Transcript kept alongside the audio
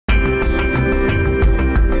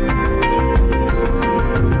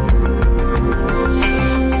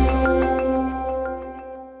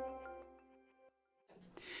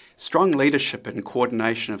Strong leadership and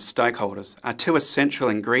coordination of stakeholders are two essential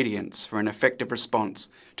ingredients for an effective response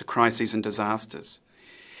to crises and disasters.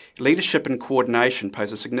 Leadership and coordination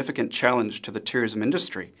pose a significant challenge to the tourism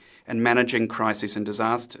industry in managing crises and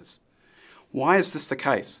disasters. Why is this the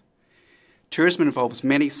case? Tourism involves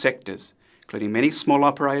many sectors, including many small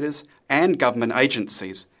operators and government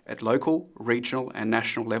agencies at local, regional and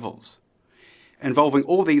national levels. Involving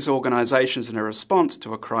all these organisations in a response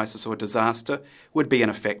to a crisis or disaster would be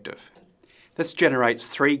ineffective. This generates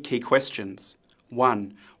three key questions.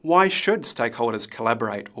 1. Why should stakeholders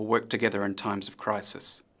collaborate or work together in times of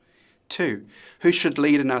crisis? 2. Who should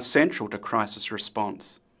lead and are central to crisis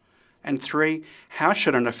response? And 3. How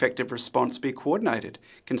should an effective response be coordinated,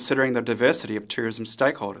 considering the diversity of tourism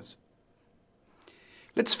stakeholders?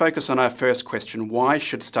 Let's focus on our first question, why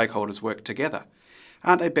should stakeholders work together?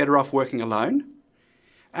 Aren't they better off working alone?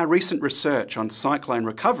 Our recent research on cyclone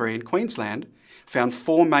recovery in Queensland found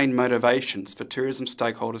 4 main motivations for tourism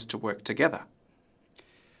stakeholders to work together.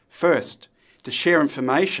 First, to share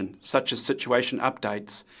information such as situation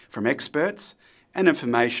updates from experts and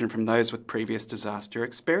information from those with previous disaster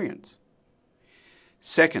experience.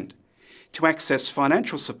 Second, to access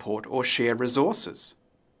financial support or share resources.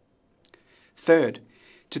 Third,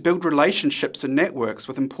 to build relationships and networks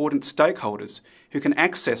with important stakeholders who can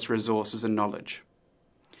access resources and knowledge.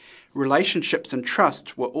 Relationships and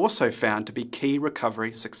trust were also found to be key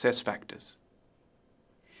recovery success factors.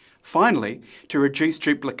 Finally, to reduce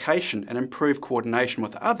duplication and improve coordination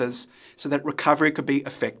with others so that recovery could be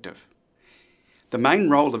effective. The main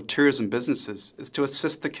role of tourism businesses is to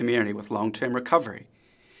assist the community with long-term recovery,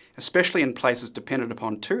 especially in places dependent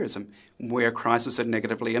upon tourism where a crisis had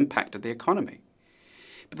negatively impacted the economy.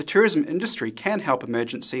 But the tourism industry can help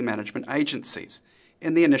emergency management agencies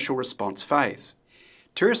in the initial response phase.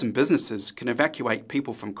 Tourism businesses can evacuate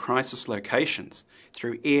people from crisis locations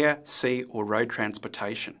through air, sea or road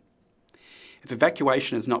transportation. If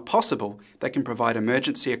evacuation is not possible, they can provide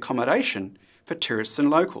emergency accommodation for tourists and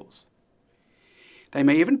locals. They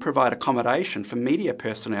may even provide accommodation for media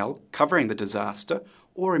personnel covering the disaster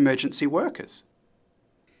or emergency workers.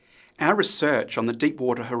 Our research on the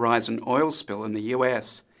Deepwater Horizon oil spill in the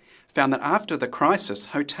US found that after the crisis,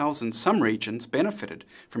 hotels in some regions benefited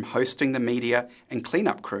from hosting the media and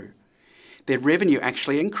cleanup crew. Their revenue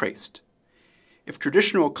actually increased. If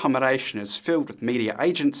traditional accommodation is filled with media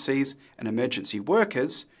agencies and emergency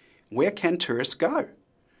workers, where can tourists go?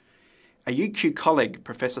 A UQ colleague,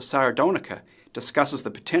 Professor Sarah Dolnicker, discusses the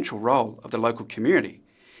potential role of the local community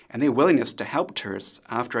and their willingness to help tourists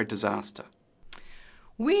after a disaster.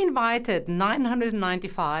 We invited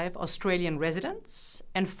 995 Australian residents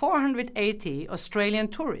and 480 Australian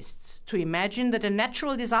tourists to imagine that a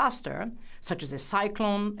natural disaster, such as a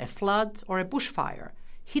cyclone, a flood, or a bushfire,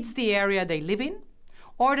 hits the area they live in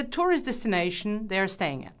or the tourist destination they are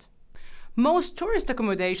staying at. Most tourist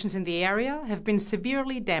accommodations in the area have been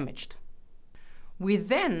severely damaged. We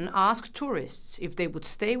then asked tourists if they would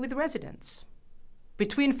stay with residents.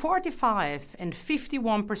 Between 45 and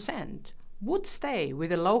 51% would stay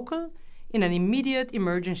with a local in an immediate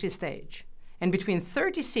emergency stage, and between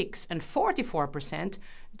 36 and 44%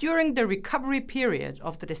 during the recovery period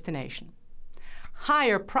of the destination.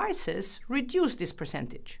 Higher prices reduce this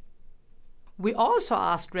percentage. We also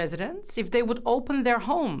asked residents if they would open their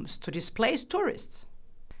homes to displaced tourists.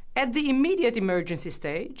 At the immediate emergency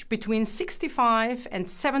stage, between 65 and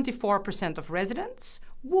 74% of residents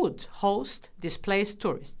would host displaced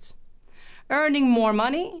tourists. Earning more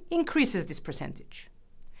money increases this percentage.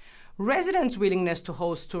 Residents' willingness to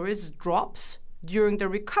host tourists drops during the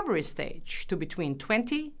recovery stage to between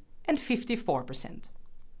 20 and 54%.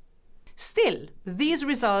 Still, these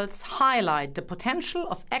results highlight the potential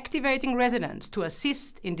of activating residents to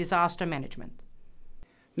assist in disaster management.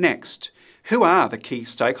 Next, who are the key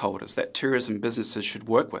stakeholders that tourism businesses should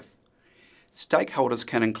work with? Stakeholders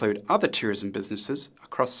can include other tourism businesses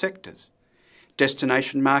across sectors,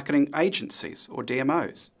 destination marketing agencies or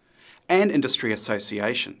DMOs, and industry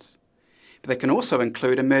associations. But they can also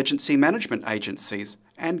include emergency management agencies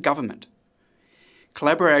and government.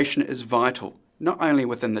 Collaboration is vital, not only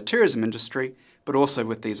within the tourism industry, but also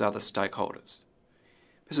with these other stakeholders.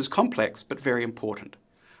 This is complex but very important.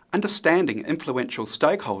 Understanding influential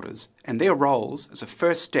stakeholders and their roles is a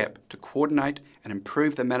first step to coordinate and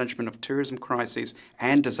improve the management of tourism crises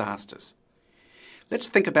and disasters. Let's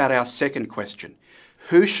think about our second question.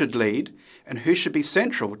 Who should lead and who should be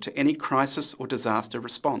central to any crisis or disaster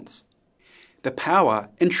response? The Power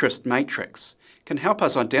Interest Matrix can help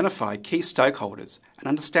us identify key stakeholders and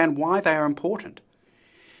understand why they are important.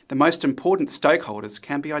 The most important stakeholders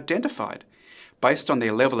can be identified based on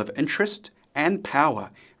their level of interest and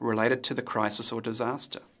power related to the crisis or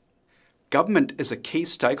disaster. Government is a key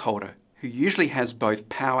stakeholder who usually has both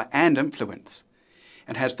power and influence,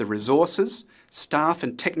 and has the resources, staff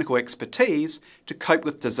and technical expertise to cope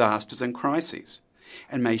with disasters and crises,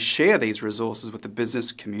 and may share these resources with the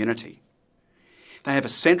business community. They have a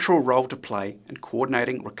central role to play in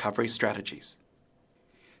coordinating recovery strategies.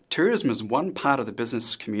 Tourism is one part of the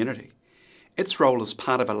business community. Its role is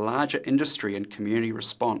part of a larger industry and community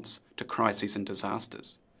response to crises and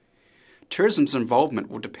disasters. Tourism's involvement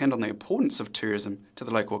will depend on the importance of tourism to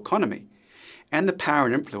the local economy and the power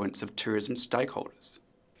and influence of tourism stakeholders.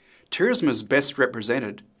 Tourism is best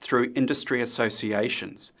represented through industry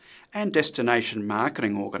associations and destination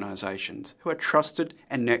marketing organisations who are trusted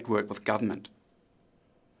and network with government.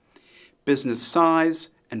 Business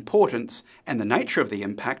size, importance and the nature of the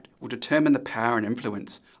impact will determine the power and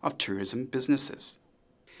influence of tourism businesses.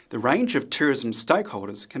 The range of tourism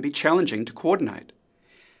stakeholders can be challenging to coordinate,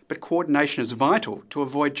 but coordination is vital to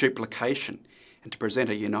avoid duplication and to present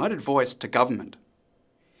a united voice to government.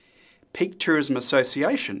 Peak tourism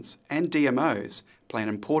associations and DMOs play an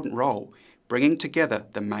important role bringing together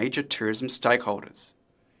the major tourism stakeholders.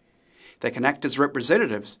 They can act as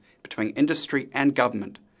representatives between industry and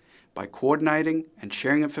government by coordinating and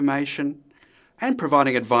sharing information and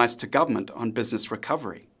providing advice to government on business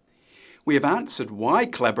recovery. We have answered why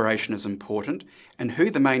collaboration is important and who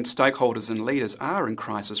the main stakeholders and leaders are in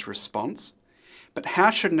crisis response, but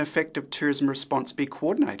how should an effective tourism response be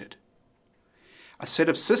coordinated? A set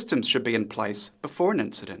of systems should be in place before an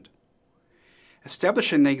incident.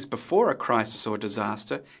 Establishing these before a crisis or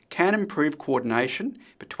disaster can improve coordination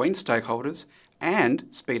between stakeholders and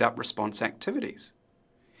speed up response activities.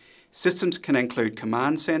 Systems can include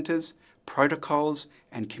command centres, protocols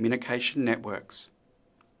and communication networks.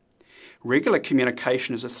 Regular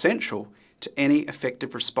communication is essential to any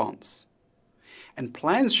effective response, and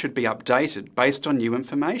plans should be updated based on new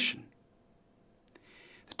information.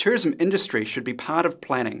 The tourism industry should be part of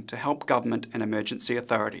planning to help government and emergency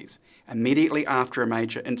authorities immediately after a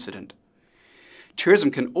major incident. Tourism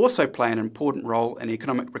can also play an important role in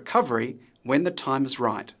economic recovery when the time is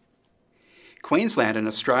right. Queensland in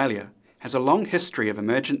Australia has a long history of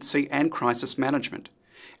emergency and crisis management,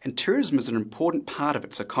 and tourism is an important part of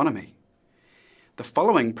its economy. The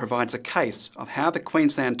following provides a case of how the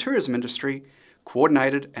Queensland tourism industry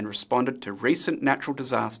coordinated and responded to recent natural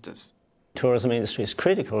disasters. The tourism industry is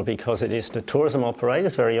critical because it is the tourism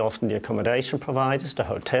operators, very often the accommodation providers, the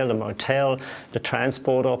hotel, the motel, the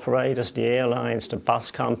transport operators, the airlines, the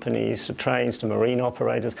bus companies, the trains, the marine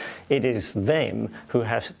operators. It is them who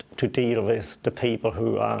have to deal with the people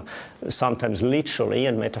who are sometimes literally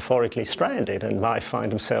and metaphorically stranded and might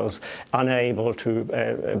find themselves unable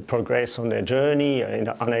to progress on their journey,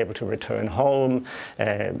 unable to return home,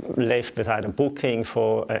 left without a booking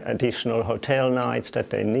for additional hotel nights that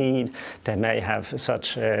they need. They may have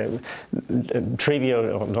such trivial,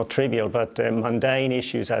 or not trivial, but mundane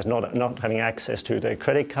issues as not having access to their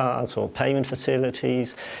credit cards or payment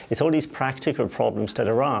facilities. It's all these practical problems that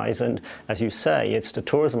arise, and as you say, it's the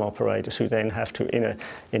tourism operators who then have to,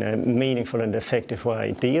 in a meaningful and effective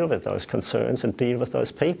way, deal with those concerns and deal with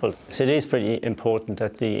those people. So it is pretty important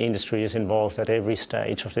that the industry is involved at every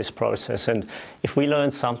stage of this process, and if we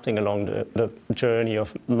learn something along the journey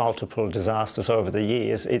of multiple disasters over the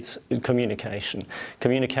years, it's communication.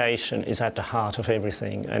 Communication is at the heart of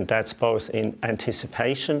everything, and that's both in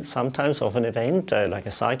anticipation sometimes of an event like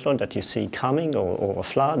a cyclone that you see coming, or a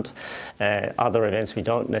flood, other events we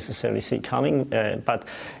don't necessarily see coming, but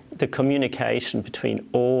the communication between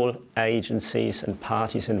all agencies and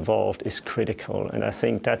parties involved is critical, and I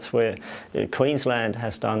think that's where Queensland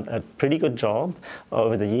has done a pretty good job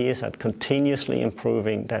over the years at continuously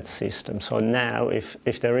improving that system. So now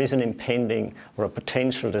if there is an impending or a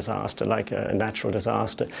potential disaster like a natural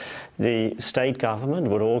disaster, the state government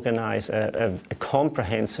would organise a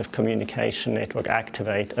comprehensive communication network,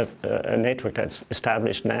 activate a network that's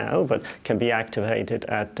established now but can be activated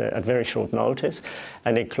at very short notice,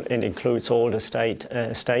 and it includes all the state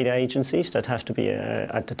agencies that have to be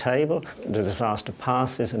at the table. The disaster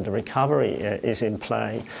passes and the recovery is in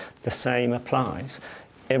play. The same applies.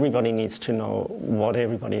 Everybody needs to know what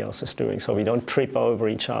everybody else is doing so we don't trip over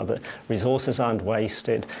each other, resources aren't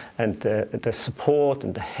wasted, and the support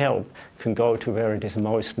and the help can go to where it is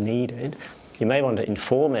most needed. You may want to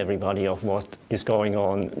inform everybody of what is going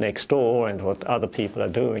on next door and what other people are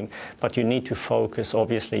doing, but you need to focus,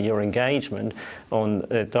 obviously, your engagement on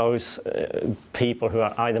those people who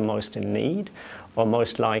are either most in need are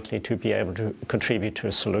most likely to be able to contribute to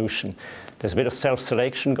a solution. There's a bit of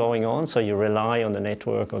self-selection going on, so you rely on the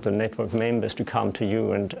network or the network members to come to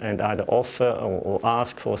you and either offer or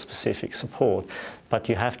ask for specific support. But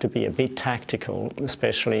you have to be a bit tactical,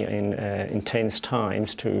 especially in intense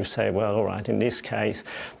times, to say, well, all right, in this case,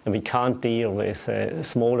 we can't deal with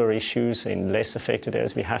smaller issues in less affected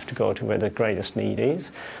areas. We have to go to where the greatest need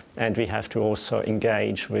is. And we have to also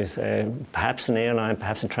engage with perhaps an airline,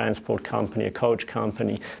 perhaps a transport company, a coach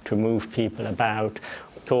company, to move people about.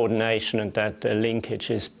 Coordination and that linkage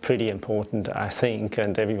is pretty important, I think,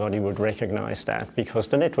 and everybody would recognize that, because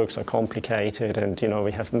the networks are complicated, and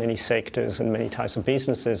we have many sectors and many types of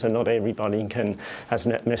businesses, and not everybody has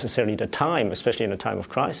necessarily the time, especially in a time of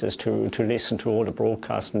crisis, to listen to all the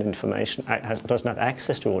broadcast and information, doesn't have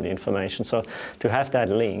access to all the information. So to have that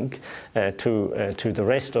link to the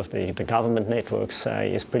rest of the government networks,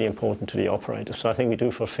 say, is pretty important to the operators. So I think we do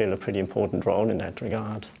fulfill a pretty important role in that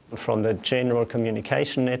regard. From the general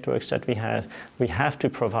communication networks that we have to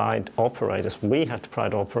provide operators,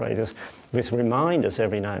 with reminders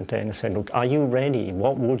every now and then, and saying, look, are you ready?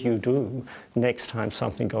 What would you do next time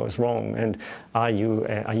something goes wrong? And are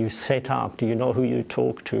you set up? Do you know who you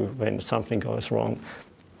talk to when something goes wrong?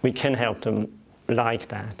 We can help them like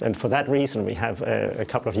that. And for that reason, we have, a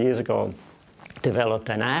couple of years ago, developed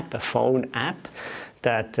an app, a phone app,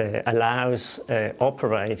 that allows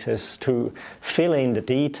operators to fill in the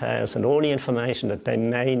details and all the information that they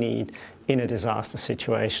may need in a disaster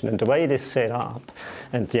situation. And the way it is set up,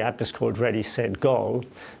 and the app is called Ready, Set, Go,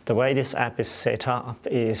 the way this app is set up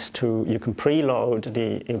is you can preload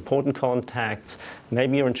the important contacts,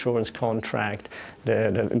 maybe your insurance contract,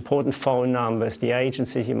 the important phone numbers, the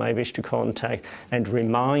agencies you may wish to contact, and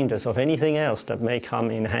reminders of anything else that may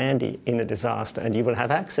come in handy in a disaster. And you will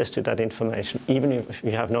have access to that information even if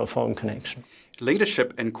you have no phone connection.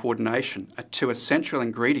 Leadership and coordination are two essential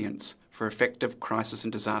ingredients for effective crisis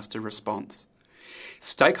and disaster response.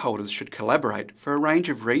 Stakeholders should collaborate for a range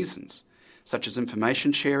of reasons, such as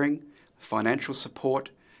information sharing, financial support,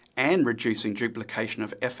 and reducing duplication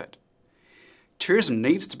of effort. Tourism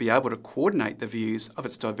needs to be able to coordinate the views of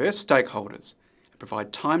its diverse stakeholders and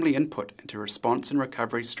provide timely input into response and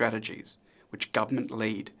recovery strategies, which government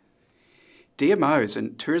lead. DMOs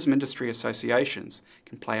and tourism industry associations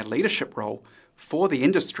can play a leadership role for the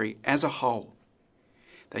industry as a whole.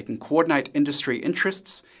 They can coordinate industry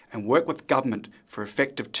interests and work with government for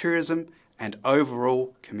effective tourism and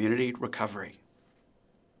overall community recovery.